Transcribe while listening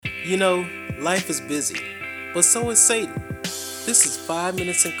You know, life is busy, but so is Satan. This is 5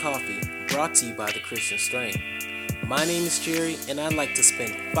 Minutes in Coffee, brought to you by the Christian Strength. My name is Jerry, and I'd like to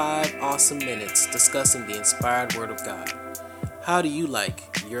spend 5 awesome minutes discussing the inspired Word of God. How do you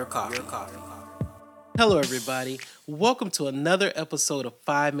like your coffee? Hello, everybody. Welcome to another episode of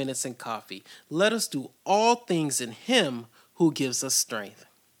 5 Minutes in Coffee. Let us do all things in Him who gives us strength.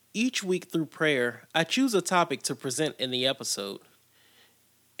 Each week through prayer, I choose a topic to present in the episode.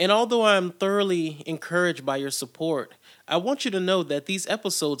 And although I'm thoroughly encouraged by your support, I want you to know that these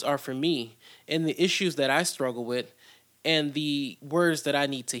episodes are for me and the issues that I struggle with and the words that I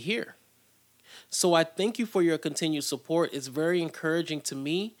need to hear. So I thank you for your continued support. It's very encouraging to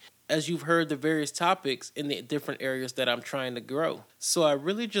me as you've heard the various topics in the different areas that I'm trying to grow. So I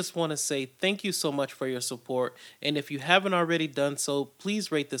really just want to say thank you so much for your support. And if you haven't already done so,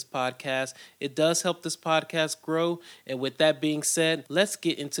 please rate this podcast. It does help this podcast grow. And with that being said, let's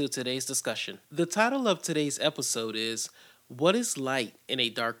get into today's discussion. The title of today's episode is, What is Light in a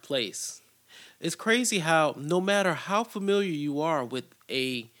Dark Place? It's crazy how no matter how familiar you are with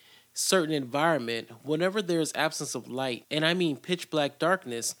a certain environment, whenever there's absence of light, and I mean pitch black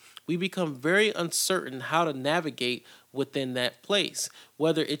darkness, we become very uncertain how to navigate within that place,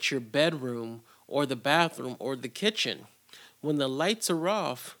 whether it's your bedroom or the bathroom or the kitchen. When the lights are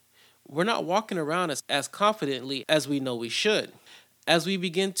off, we're not walking around as confidently as we know we should. As we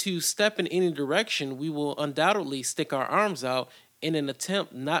begin to step in any direction, we will undoubtedly stick our arms out in an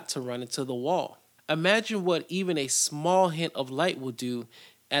attempt not to run into the wall. Imagine what even a small hint of light will do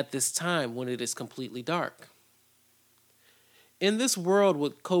at this time when it is completely dark. In this world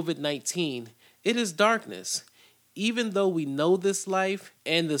with COVID-19, it is darkness. Even though we know this life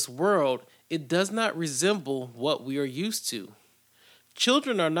and this world, it does not resemble what we are used to.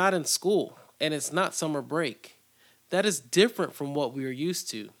 Children are not in school, and it's not summer break. That is different from what we are used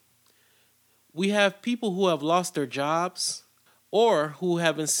to. We have people who have lost their jobs or who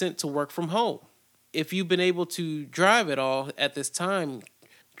have been sent to work from home. If you've been able to drive at all at this time,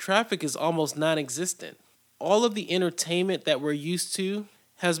 traffic is almost non-existent. All of the entertainment that we're used to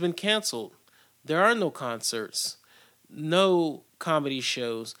has been canceled. There are no concerts, no comedy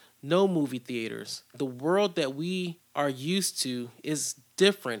shows, no movie theaters. The world that we are used to is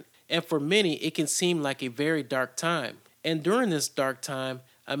different, and for many, it can seem like a very dark time. And during this dark time,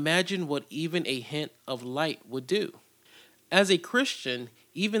 imagine what even a hint of light would do. As a Christian,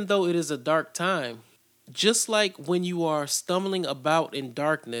 even though it is a dark time, just like when you are stumbling about in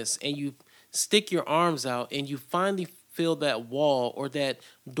darkness and you stick your arms out and you finally feel that wall or that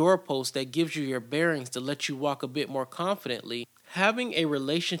doorpost that gives you your bearings to let you walk a bit more confidently, having a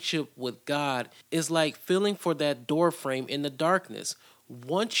relationship with God is like feeling for that door frame in the darkness.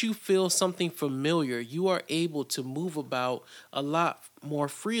 Once you feel something familiar, you are able to move about a lot more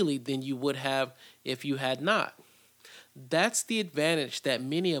freely than you would have if you had not. That's the advantage that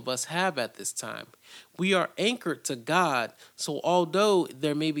many of us have at this time. We are anchored to God, so although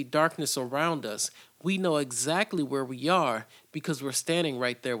there may be darkness around us, we know exactly where we are because we're standing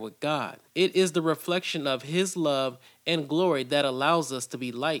right there with God. It is the reflection of His love and glory that allows us to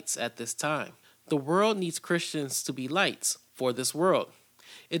be lights at this time. The world needs Christians to be lights for this world.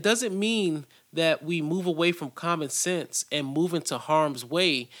 It doesn't mean that we move away from common sense and move into harm's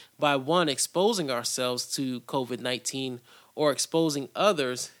way by one, exposing ourselves to COVID-19 or exposing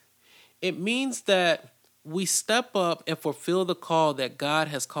others. It means that we step up and fulfill the call that God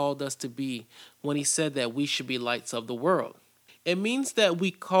has called us to be when He said that we should be lights of the world. It means that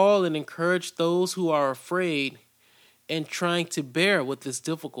we call and encourage those who are afraid and trying to bear with this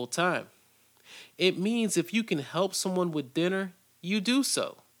difficult time. It means if you can help someone with dinner, you do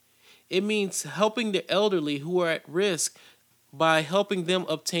so. It means helping the elderly who are at risk by helping them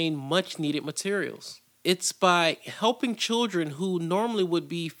obtain much needed materials. It's by helping children who normally would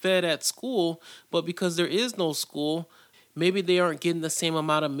be fed at school, but because there is no school, maybe they aren't getting the same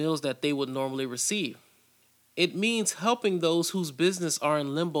amount of meals that they would normally receive. It means helping those whose business are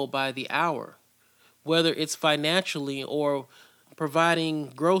in limbo by the hour, whether it's financially or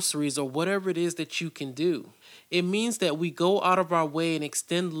providing groceries or whatever it is that you can do. It means that we go out of our way and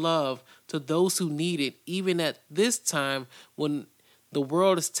extend love to those who need it, even at this time when the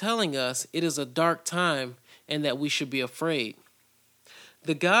world is telling us it is a dark time and that we should be afraid.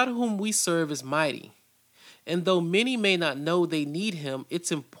 The God whom we serve is mighty, and though many may not know they need Him,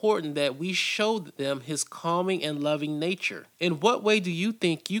 it's important that we show them His calming and loving nature. In what way do you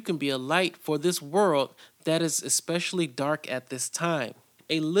think you can be a light for this world that is especially dark at this time?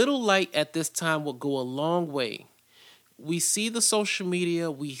 A little light at this time will go a long way. We see the social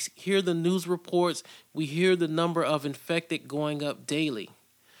media, we hear the news reports, we hear the number of infected going up daily.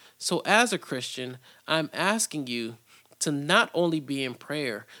 So, as a Christian, I'm asking you to not only be in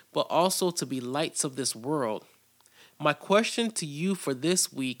prayer, but also to be lights of this world. My question to you for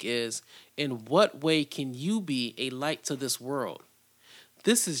this week is, in what way can you be a light to this world?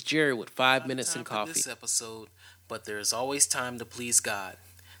 This is Jerry with 5 Minutes in Coffee. This episode, but there's always time to please God.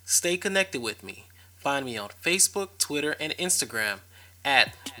 Stay connected with me. Find me on Facebook, Twitter, and Instagram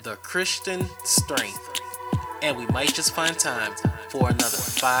at The Christian Strength. And we might just find time for another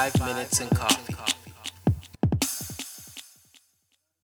 5 Minutes in Coffee.